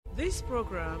This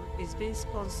program is being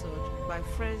sponsored by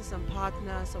friends and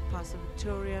partners of Pastor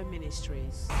Victoria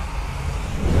Ministries.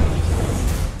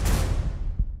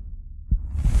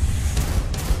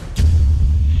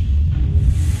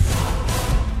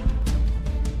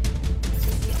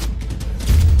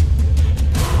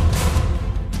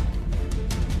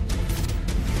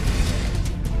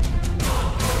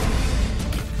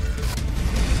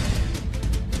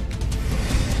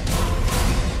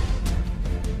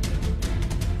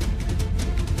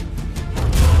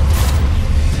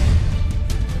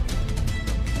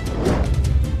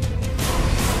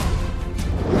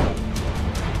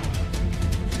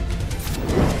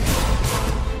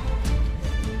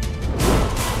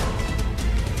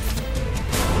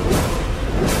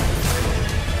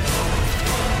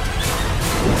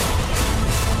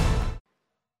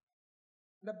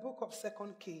 The book of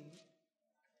 2 Kings,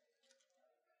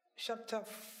 chapter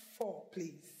 4,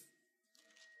 please.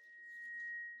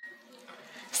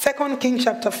 2 Kings,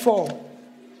 chapter 4.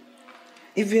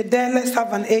 If you're there, let's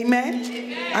have an amen.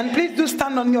 Amen. And please do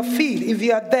stand on your feet if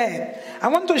you are there. I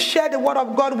want to share the word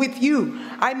of God with you.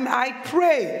 I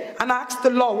pray and I ask the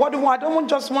Lord, what do I want? I don't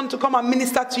just want to come and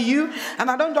minister to you, and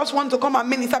I don't just want to come and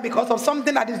minister because of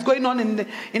something that is going on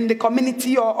in the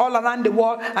community or all around the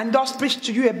world and just preach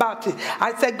to you about it.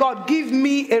 I said, God, give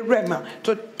me a rhema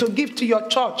to give to your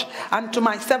church and to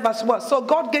myself as well. So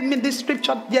God gave me this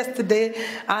scripture yesterday,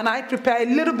 and I prepared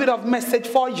a little bit of message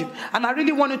for you, and I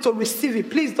really wanted to receive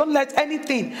it. Please don't let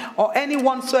anything or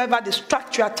anyone soever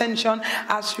distract your attention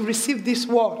as you receive this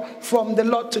word from the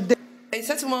Lord today. A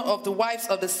certain one of the wives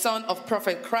of the son of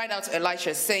prophet cried out to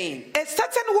Elisha, saying, A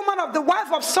certain woman of the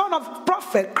wife of son of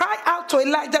prophet cried out to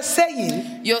Elijah,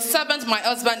 saying, Your servant, my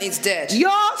husband, is dead.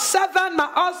 Your servant, my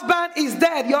husband, is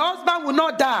dead. Your husband will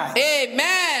not die.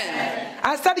 Amen.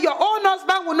 I said, your own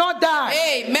husband will not die.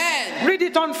 Amen. Read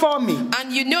it on for me.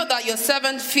 And you know that your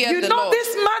servant feared the You know Lord.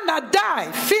 this man that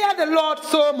died feared the Lord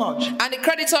so much. And the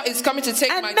creditor is coming to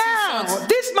take And my now, 2 sons.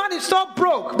 this man is so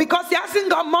broke because he hasn't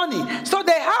got money. So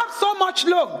they have so much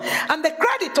loan. And the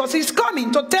creditors is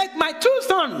coming to take my 2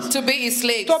 sons. To be his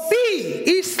slaves. To be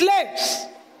his slaves.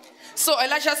 So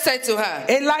Elisha said to her,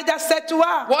 Elijah said to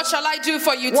her, What shall I do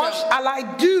for you? What shall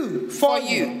I do for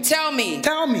you? Tell me.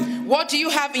 Tell me. What do you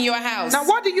have in your house? Now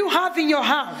what do you have in your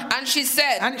house? And she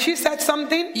said,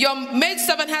 something. Your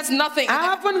maidservant has nothing I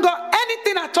haven't got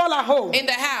anything at all at home. in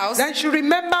the house. Then she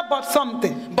remembered but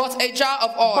something. But a jar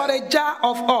of oil. But a jar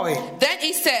of oil. Then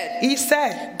he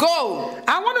said, Go.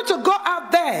 I want you to go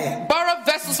out there. Borrow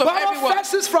vessels from everyone. Borrow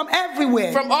vessels from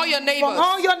everywhere. From all your neighbors. From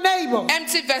all your neighbors.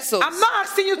 Empty vessels. I'm not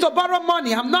asking you to borrow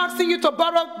money. I'm not asking you to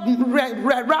borrow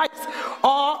rice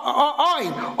or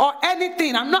oil or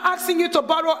anything. I'm not asking you to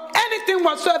borrow anything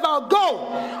whatsoever. Go.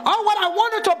 All what I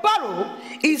want you to borrow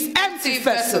is empty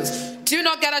vessels. Do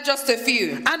not gather just a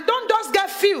few. And don't just get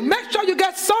few. Make sure you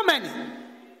get so many.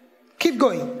 Keep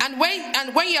going. And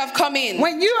when you have come in,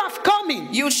 when you have come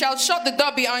in, you shall shut the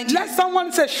door behind you. Let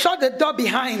someone say, shut the door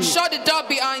behind you. Shut the door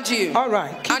behind you. All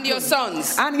right. And your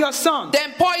sons. And your sons.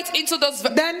 Then pour it into those.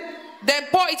 Then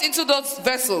pour it into those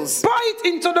vessels. Pour it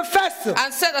into the vessel.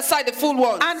 And set aside the full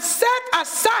ones. And set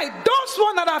aside those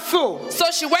ones that are full. So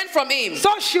she went from him.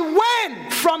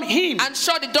 And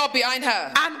shut the door behind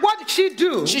her. And what did she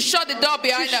do? She shut the door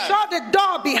behind her. Shut the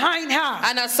door behind her.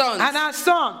 And her sons. And her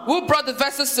son. Who brought the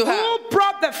vessels to her. Who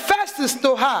brought the vessels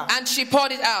to her. And she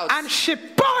poured it out. And she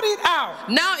poured it out.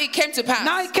 Now it came to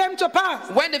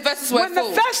pass. When the vessels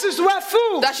were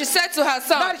full. That she said to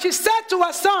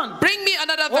her son. Bring me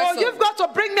another vessel. You've got to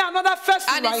bring me another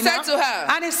vessel. And he said to her.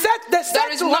 And they said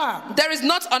to her. There is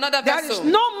not another vessel. There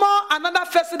is no more another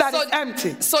vessel that is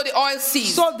empty. So the oil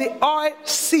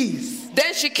ceased.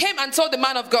 Then she came and told the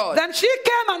man of God. And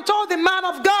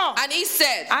he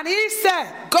said.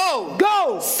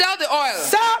 Go. Sell the oil.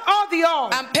 Sell all the oil.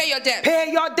 And pay your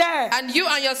debt. And you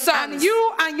and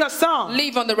your sons.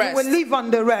 Live on the rest. We will live on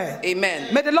the rest.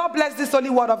 Amen. May the Lord bless this holy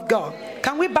word of God.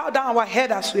 Can we bow down our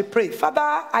head as we pray? Father,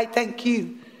 I thank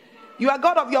you. You are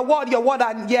God of your word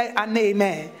and yeah and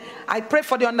amen. I pray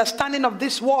for the understanding of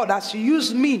this word as you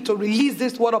use me to release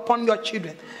this word upon your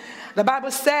children. The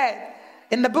Bible said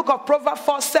in the book of Proverbs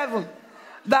 4:7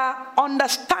 that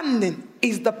understanding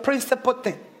is the principal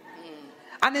thing.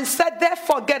 And it said,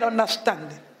 therefore get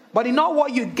understanding. But in all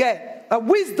what you get,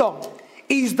 wisdom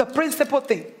is the principal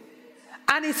thing.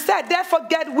 And it said, therefore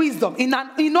get wisdom. In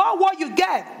all what you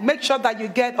get, make sure that you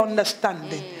get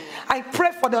understanding. I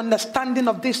pray for the understanding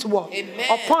of this word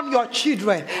upon your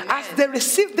children. As they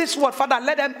receive this word, Father,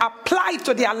 let them apply it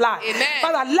to their life.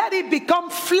 Father, let it become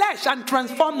flesh and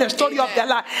transform the story of their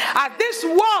life. As this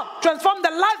word transform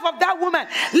the life of that woman,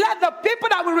 let the people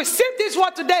that will receive this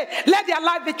word today, let their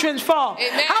life be transformed.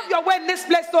 Have your way in this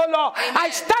place, oh Lord. I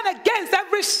stand against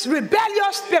every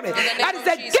rebellious spirit that is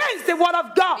against the word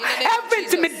of God. Every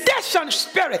intimidation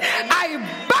spirit, I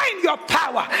bind your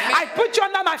power. I put you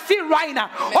under my feet right now.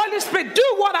 Holy Spirit, do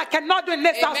what I cannot do in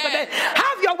this house today.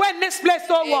 Have your way in this place,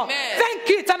 oh Lord. Thank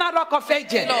you, eternal rock of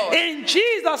ages. In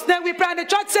Jesus' name we pray. And the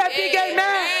church say a big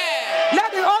amen.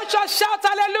 Let the whole church shout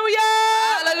hallelujah.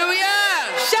 Hallelujah.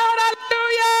 Shout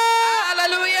hallelujah.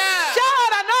 Hallelujah.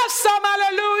 Shout an awesome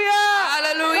hallelujah.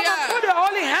 Hallelujah. Put your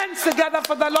holy hands together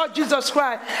for the Lord Jesus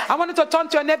Christ. I want you to turn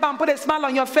to your neighbor and put a smile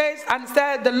on your face and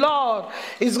say, the Lord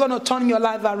is going to turn your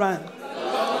life around.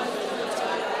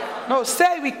 No,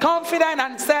 say with confidence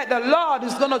and say, the Lord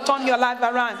is going to turn your life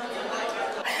around.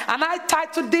 And I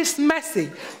titled this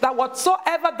message that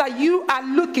whatsoever that you are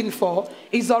looking for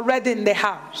is already in the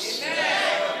house.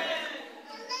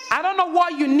 I don't know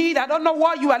what you need. I don't know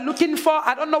what you are looking for.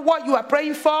 I don't know what you are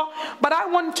praying for. But I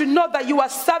want to know that you are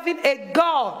serving a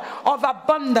God of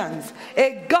abundance,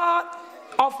 a God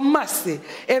of mercy,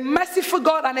 a merciful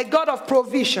God and a God of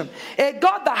provision, a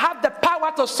God that has the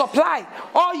power to supply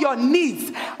all your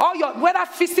needs, all your, whether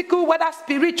physical, whether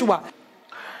spiritual.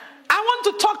 I want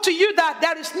to talk to you that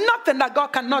there is nothing that God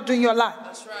cannot do in your life.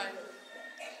 That's right.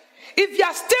 If you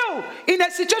are still in a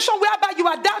situation whereby you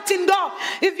are doubting God,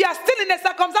 if you are still in a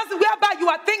circumstance whereby you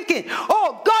are thinking,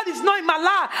 oh, God is not in my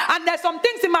life, and there's some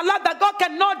things in my life that God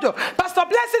cannot do. Pastor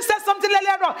Blessing said something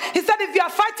earlier on. He said, if you are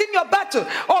fighting your battle,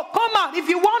 oh, come on. If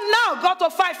you want now, God will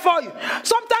fight for you.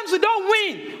 Sometimes we don't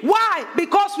win. Why?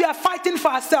 Because we are fighting for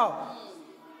ourselves.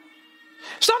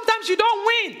 Sometimes you don't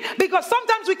win because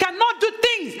sometimes we cannot do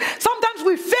things. Sometimes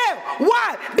we fail.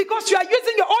 Why? Because you are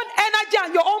using your own energy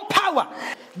and your own power.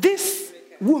 This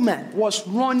woman was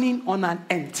running on an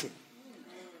empty.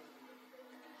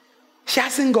 She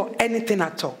hasn't got anything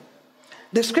at all.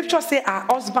 The scripture says her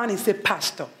husband is a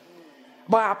pastor.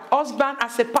 But her husband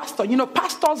as a pastor, you know,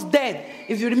 pastors then,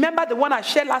 if you remember the one I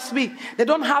shared last week, they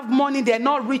don't have money, they're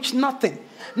not rich, nothing.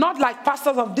 Not like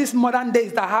pastors of these modern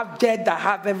days that have debt, that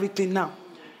have everything now.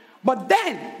 But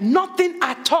then, nothing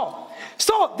at all.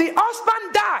 So the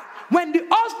husband died. When the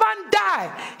husband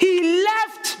died, he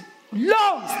left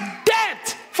loans,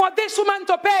 debt for this woman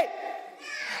to pay.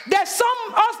 There's some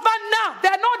husband now,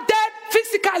 they're not dead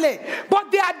physically,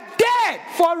 but they are dead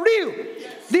for real.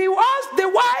 The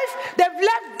wife, they've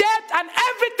left debt and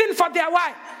everything for their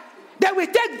wife. They will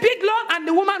take big loan and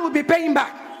the woman will be paying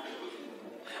back.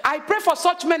 I pray for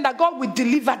such men that God will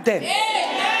deliver them.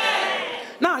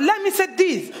 Now, let me say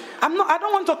this. I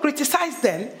don't want to criticize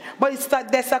them, but it's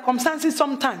that their circumstances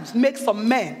sometimes make some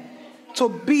men to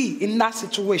be in that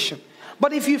situation.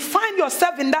 But if you find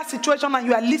yourself in that situation and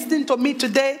you are listening to me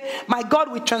today, my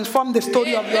God will transform the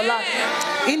story of your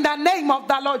life. In the name of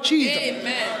the Lord Jesus.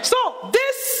 Amen. So,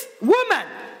 this woman,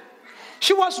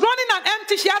 she was running on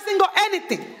empty. She hasn't got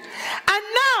anything. And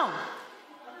now,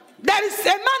 there is a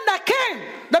man that came.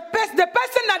 The person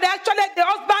that the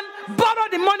husband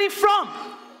borrowed the money from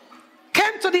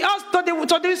came to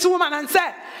to this woman and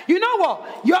said, you know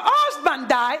what? Your husband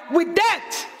died with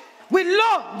debt, with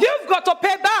loan. You've got to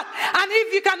pay back. And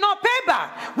if you cannot pay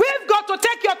back, we've got to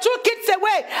take your 2 kids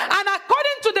away. And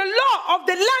according to the law of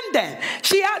the land,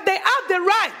 they have the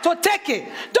right to take it.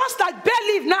 Just like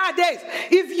bailiff nowadays.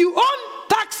 If you own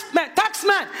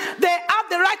taxman, they have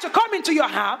the right to come into your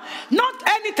house. Not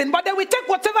anything, but they will take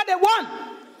whatever they want.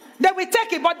 They will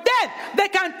take it, but then they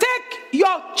can take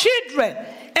your children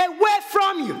away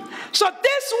from you. So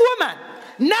this woman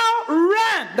now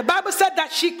ran. The Bible said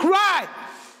that she cried.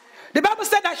 The Bible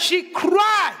said that she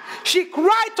cried. She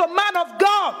cried to man of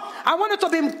God. I want you to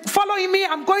be following me.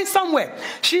 I'm going somewhere.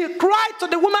 She cried to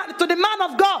the woman, to the man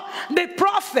of God, the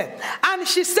prophet. And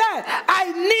she said,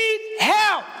 I need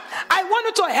help. I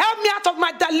want you to help me out of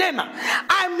my dilemma.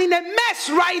 I'm in a mess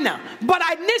right now, but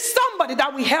I need somebody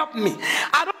that will help me.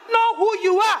 I don't know who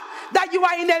you are, that you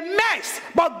are in a mess,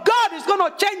 but God is going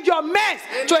to change your mess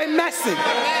to a message.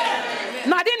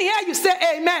 Now, I didn't hear you say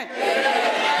amen.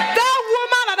 That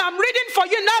woman that I'm reading for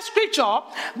you in that scripture,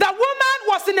 the woman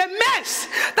was in a mess.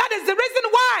 That is the reason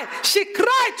why she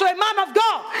cried to a man of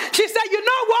God. She said, you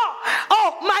know what? Oh,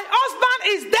 my husband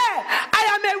is there. I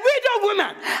am a widow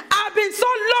woman. I've been so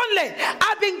lonely.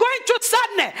 I've been going through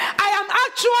sadness. I am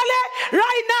actually,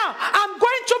 right now, I'm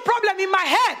going through problem in my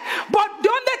head. But the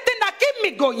only thing that keep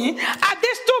me going are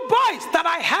these 2 boys that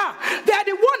I have. They are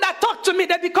the one that talk to me.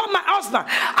 They become my husband.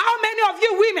 How many of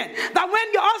you women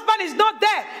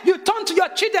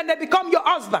become your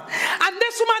husband. And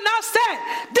this woman now said,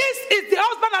 this is the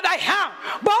husband that I have.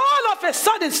 But all of a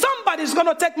sudden, somebody's going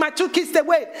to take my 2 kids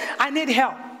away. I need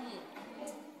help.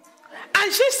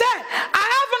 And she said, I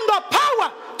haven't got power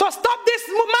to stop this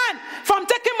man from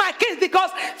taking my kids,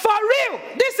 because for real,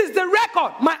 this is the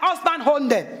record. My husband owned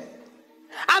them.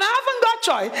 And I haven't got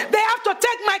choice. They have to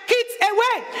take my kids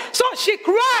away. So she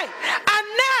cried. And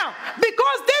now,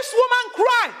 because this woman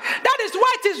cried, that is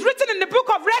why it is written in the book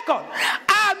of record,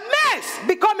 our mess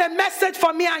become a message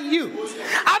for me and you.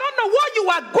 I don't know what you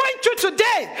are going through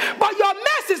today, but your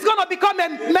mess is going to become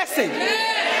a message.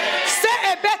 Say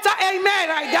a better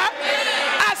amen like that.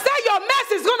 I say your mess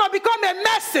is going to become a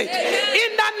message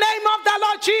in the name of the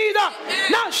Lord Jesus.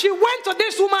 Now she went to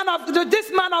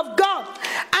this man of God,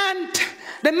 and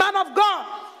the man of God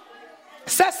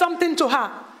said something to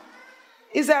her.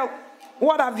 He said,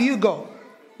 what have you got?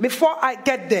 Before I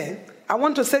get there, I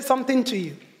want to say something to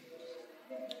you.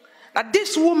 That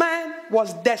this woman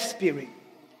was desperate.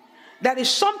 There is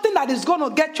something that is going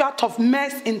to get you out of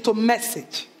mess into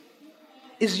message.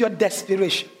 Is your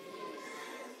desperation.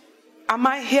 Am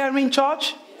I hearing,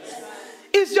 church?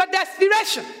 Is your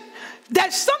desperation.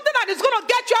 There's something that is going to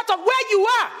get you out of where you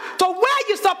are to where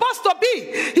you're supposed to be.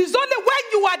 It's only when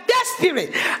you are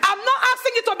desperate. I'm not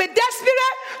asking you to be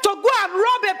desperate to go and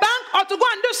rob a bank or to go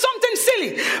and do something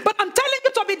silly. But I'm telling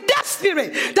you to be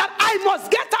desperate that I must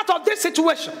get out of this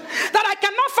situation. That I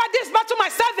cannot fight this battle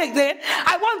myself again.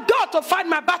 I want God to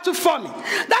fight my battle for me.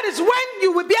 That is when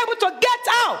you will be able to get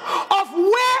out of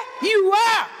where you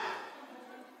are.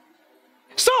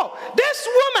 So this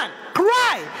woman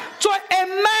cried to a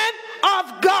man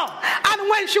of God, and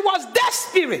when she was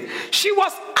desperate, she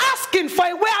was asking for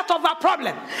a way out of her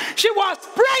problem. She was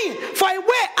praying for a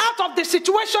way out of the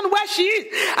situation where she is,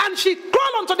 and she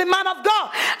called unto the man of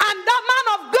God, and that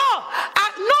man of God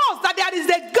knows that there is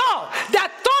a God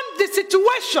that turned the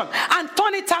situation and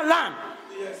turned it around.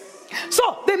 Yes.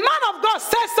 So the man of God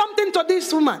said something to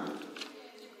this woman.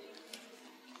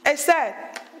 He said,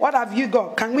 what have you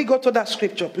got? Can we go to that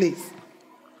scripture, please?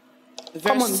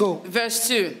 Come on, go. Verse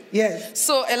 2. Yes.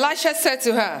 So Elisha said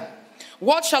to her,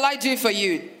 what shall I do for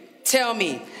you? Tell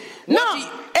me.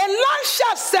 Now,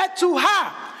 Elisha said to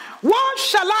her, what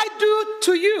shall I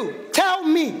do to you? Tell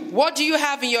me. What do you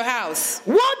have in your house?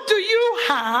 What do you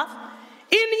have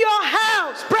in your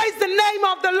house? Praise the name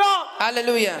of the Lord.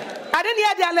 Hallelujah. I didn't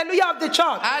hear the hallelujah of the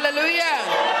church. Hallelujah.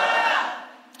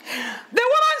 The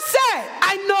woman said,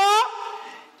 I know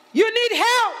you need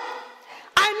help.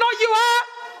 I know you have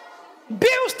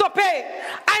bills to pay.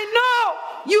 I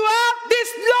know you have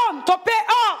this loan to pay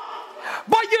off.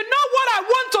 But you know what I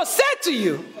want to say to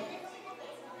you?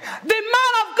 The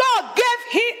man of God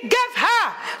gave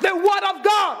her the word of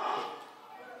God.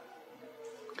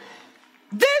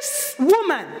 This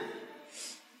woman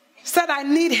said, I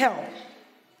need help.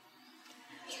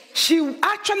 She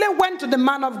actually went to the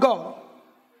man of God.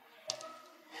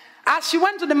 As she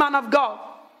went to the man of God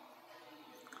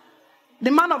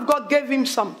gave him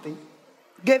something,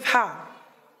 gave her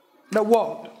the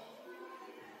word.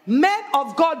 Men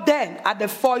of God then are the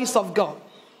voice of God.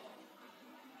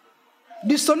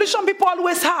 The solution people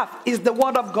always have is the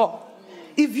word of God.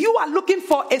 If you are looking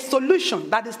for a solution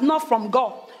that is not from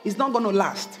God, it's not going to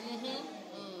last.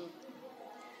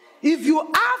 If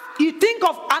you think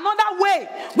of another way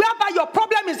whereby your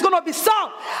problem is going to be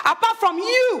solved, apart from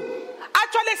you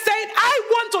actually saying, I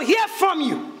want to hear from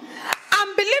you.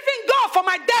 I'm believing God for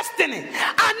my destiny.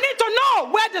 I need to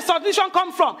know where the solution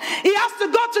comes from. He has to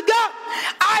go to God.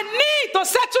 I need to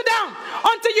settle down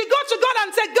until you go to God and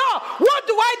say, God, what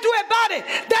do I do about it?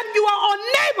 Then you are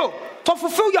unable to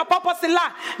fulfill your purpose in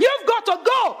life. You've got to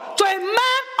go to a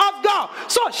man of God.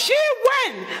 So she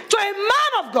went to a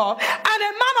man of God, and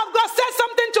a man of God said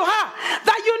something to her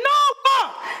that, you know what?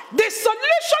 The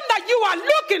solution that you are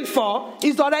looking for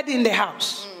is already in the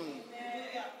house.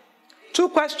 2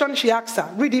 questions she asked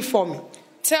her. Read it for me.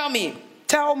 Tell me.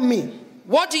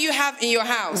 What do you have in your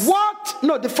house?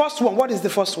 No, the first one. What is the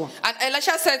first one? And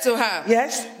Elisha said to her,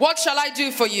 yes. What shall I do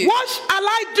for you? What shall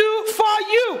I do for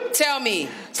you? Tell me.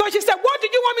 So she said, what do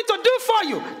you want me to do for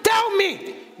you? Tell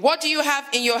me. What do you have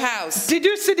in your house? Did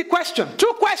you see the question? 2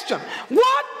 questions.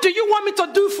 What do you want me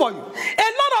to do for you? A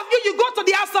lot of you go to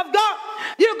the house of God.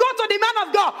 You go to the man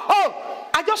of God. Oh,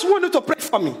 I just want you to pray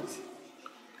for me.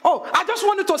 Oh, I just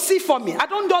want you to see for me. I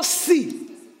don't just see.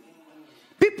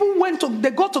 People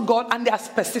they go to God and they are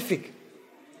specific.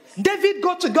 David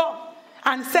go to God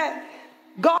and said,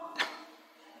 God,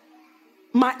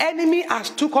 my enemy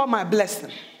has took all my blessing.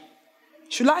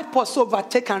 Should I pursue,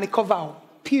 overtake, and recover?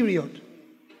 Period.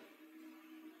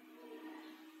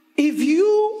 If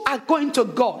you are going to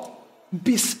God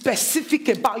be specific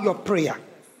about your prayer.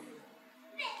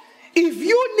 If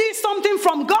you need something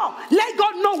from God, let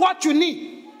God know what you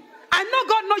need. I know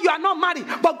God knows you are not married,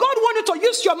 but God wants you to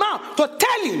use your mouth to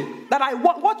tell him that I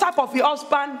want. What type of a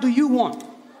husband do you want?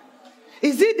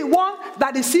 Is it the one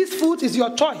that is 6 foot is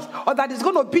your choice? Or that is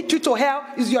going to beat you to hell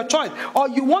is your choice? Or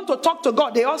you want to talk to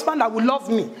God, the husband that will love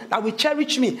me, that will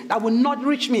cherish me, that will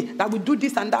nourish me, that will do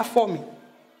this and that for me?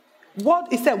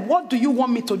 He said, what do you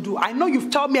want me to do? I know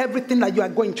you've told me everything that you are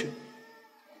going to.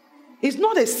 It's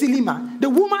not a silly man. The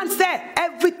woman said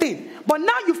everything. But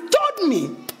now you've told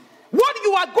me what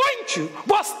you are going to.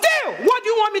 But still, what do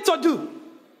you want me to do?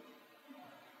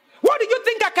 What do you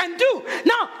think I can do?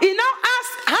 Now, he now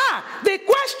asked her the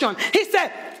question. He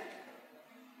said,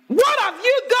 what have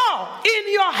you got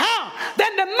in your house?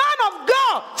 Then the man of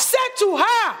God said to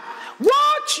her,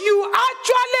 what you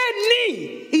actually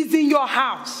need is in your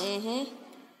house. Mm-hmm.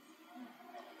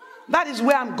 That is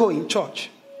where I'm going, church.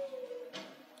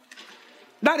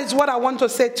 That is what I want to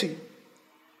say to you.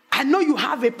 I know you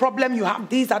have a problem, you have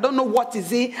this, I don't know what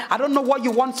is it, I don't know what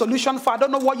you want solution for, I don't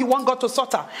know what you want God to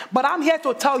sort out. But I'm here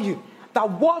to tell you that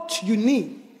what you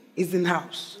need is in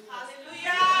house.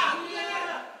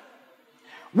 Hallelujah.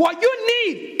 What you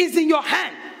need is in your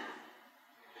hand.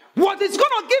 What is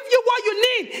going to give you what you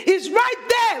need is right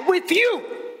there with you.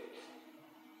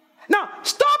 Now,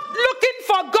 stop looking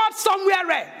for God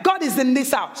somewhere else. God is in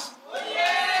this house.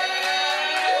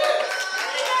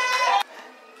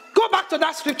 Go back to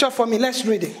that scripture for me. Let's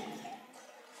read it.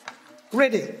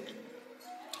 Read it.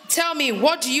 Tell me,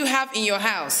 what do you have in your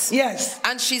house? Yes.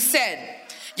 And she said,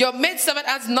 your maidservant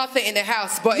has nothing in the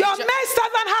house, but your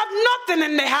maidservant have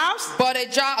nothing in the house, but a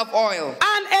jar of oil.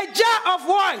 And a jar of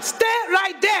oil. Stay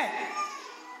right there.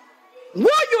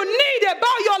 What you need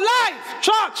about your life,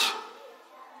 church,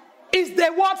 is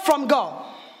the word from God.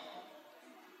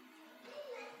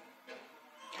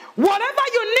 Whatever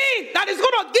you need that is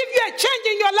going to give you a change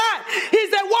in your life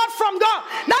is a word from God.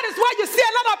 That is why you see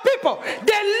a lot of people,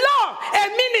 they love a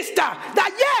minister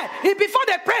that, before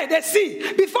they pray, they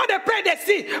see. Before they pray, they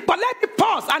see. But let me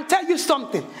pause and tell you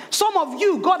something. Some of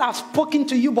you, God has spoken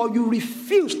to you, but you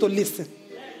refuse to listen.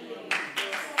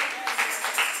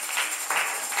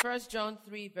 1 John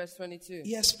 3 verse 22.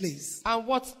 Yes, please. And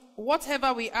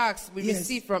whatever we ask, we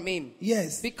receive from him.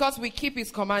 Yes. Because we keep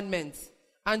his commandments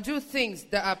and do things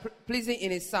that are pleasing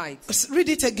in his sight. Read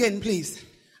it again, please.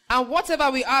 And whatever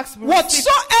we ask,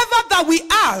 whatsoever that we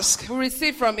ask, we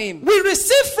receive from him. We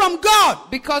receive from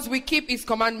God. Because we keep his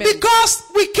commandments. Because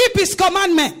we keep his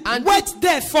commandment. And wait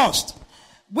there first.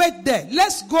 Wait there.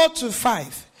 Let's go to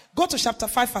 5. Go to chapter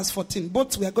 5 verse 14.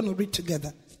 Both we are going to read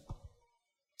together.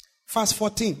 Verse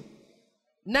 14.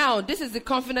 Now, this is the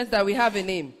confidence that we have in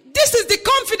him. This is the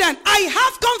confidence. I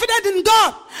have confidence in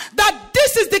God. That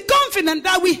this is the confidence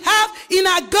that we have in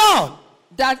our God.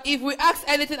 That if we ask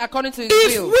anything according to his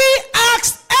will. If we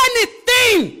ask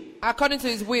anything. According to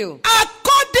his will.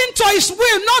 According to his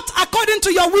will, not according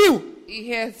to your will. He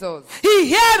hears us. He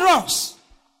hears us.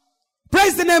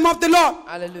 Praise the name of the Lord.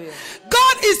 Hallelujah.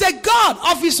 God is a God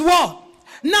of his word.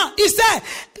 Now, he said,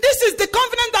 this is the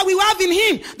confidence that we have in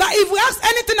him. That if we ask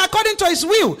anything according to his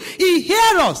will, he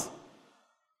hears us.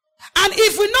 And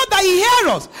if we know that he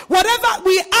hears us, whatever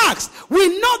we ask, we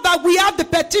know that we have the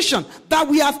petition that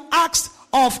we have asked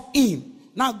of him.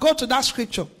 Now go to that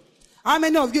scripture. How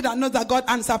many of you that know that God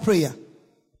answers prayer?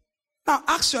 Now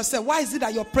ask yourself, why is it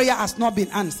that your prayer has not been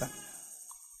answered?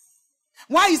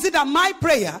 Why is it that my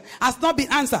prayer has not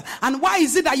been answered? And why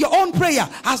is it that your own prayer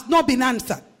has not been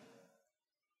answered?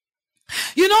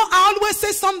 You know, I always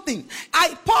say something.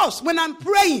 I pause when I'm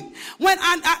praying.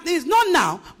 It's not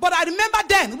now, but I remember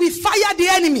then we fire the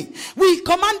enemy. We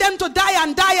command them to die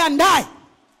and die and die.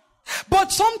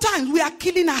 But sometimes we are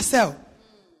killing ourselves.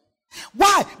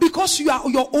 Why? Because you are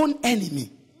your own enemy.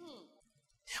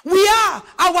 We are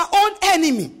our own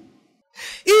enemy.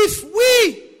 If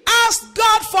we ask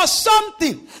God for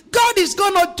something, God is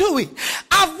going to do it.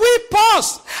 Have we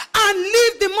paused and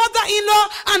leave the mother-in-law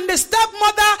and the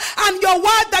stepmother and your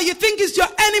wife that you think is your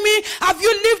enemy? Have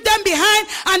you left them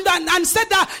behind and said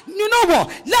that, you know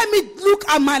what? Let me look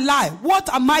at my life. What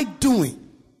am I doing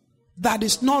that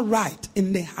is not right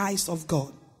in the eyes of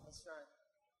God?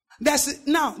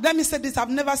 Now, let me say this. I've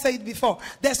never said it before.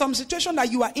 There's some situation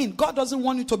that you are in. God doesn't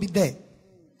want you to be there.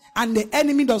 And the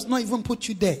enemy does not even put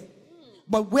you there.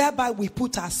 But whereby we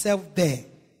put ourselves there.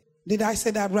 Did I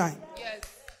say that right? Yes.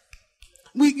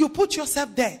 You put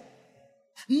yourself there.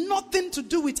 Nothing to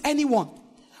do with anyone.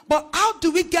 But how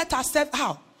do we get ourselves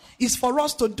out? It's for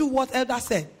us to do what Elder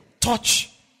said.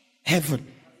 Touch heaven.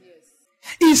 Yes.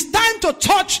 It's time to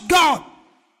touch God.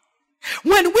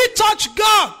 When we touch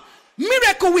God,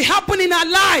 miracle will happen in our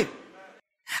life.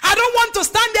 I don't want to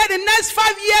stand there the next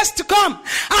 5 years to come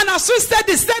and also say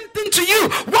the same thing to you.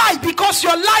 Why? Because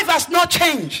your life has not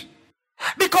changed.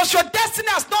 Because your destiny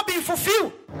has not been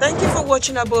fulfilled. Thank you for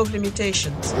watching Above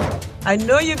Limitations. I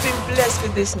know you've been blessed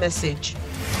with this message.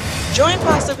 Join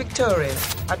Pastor Victoria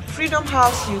at Freedom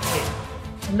House UK,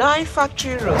 9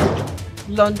 Factory Road,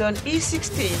 London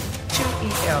E16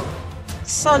 2EL,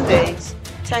 Sundays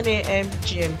 10 a.m.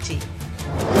 GMT.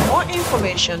 For more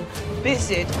information,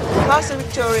 visit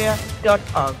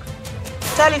pastorvictoria.org.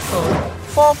 Telephone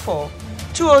 44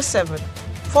 207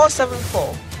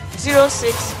 474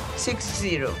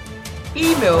 0660.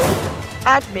 Email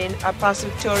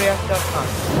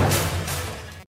admin@pastorvictoria.org.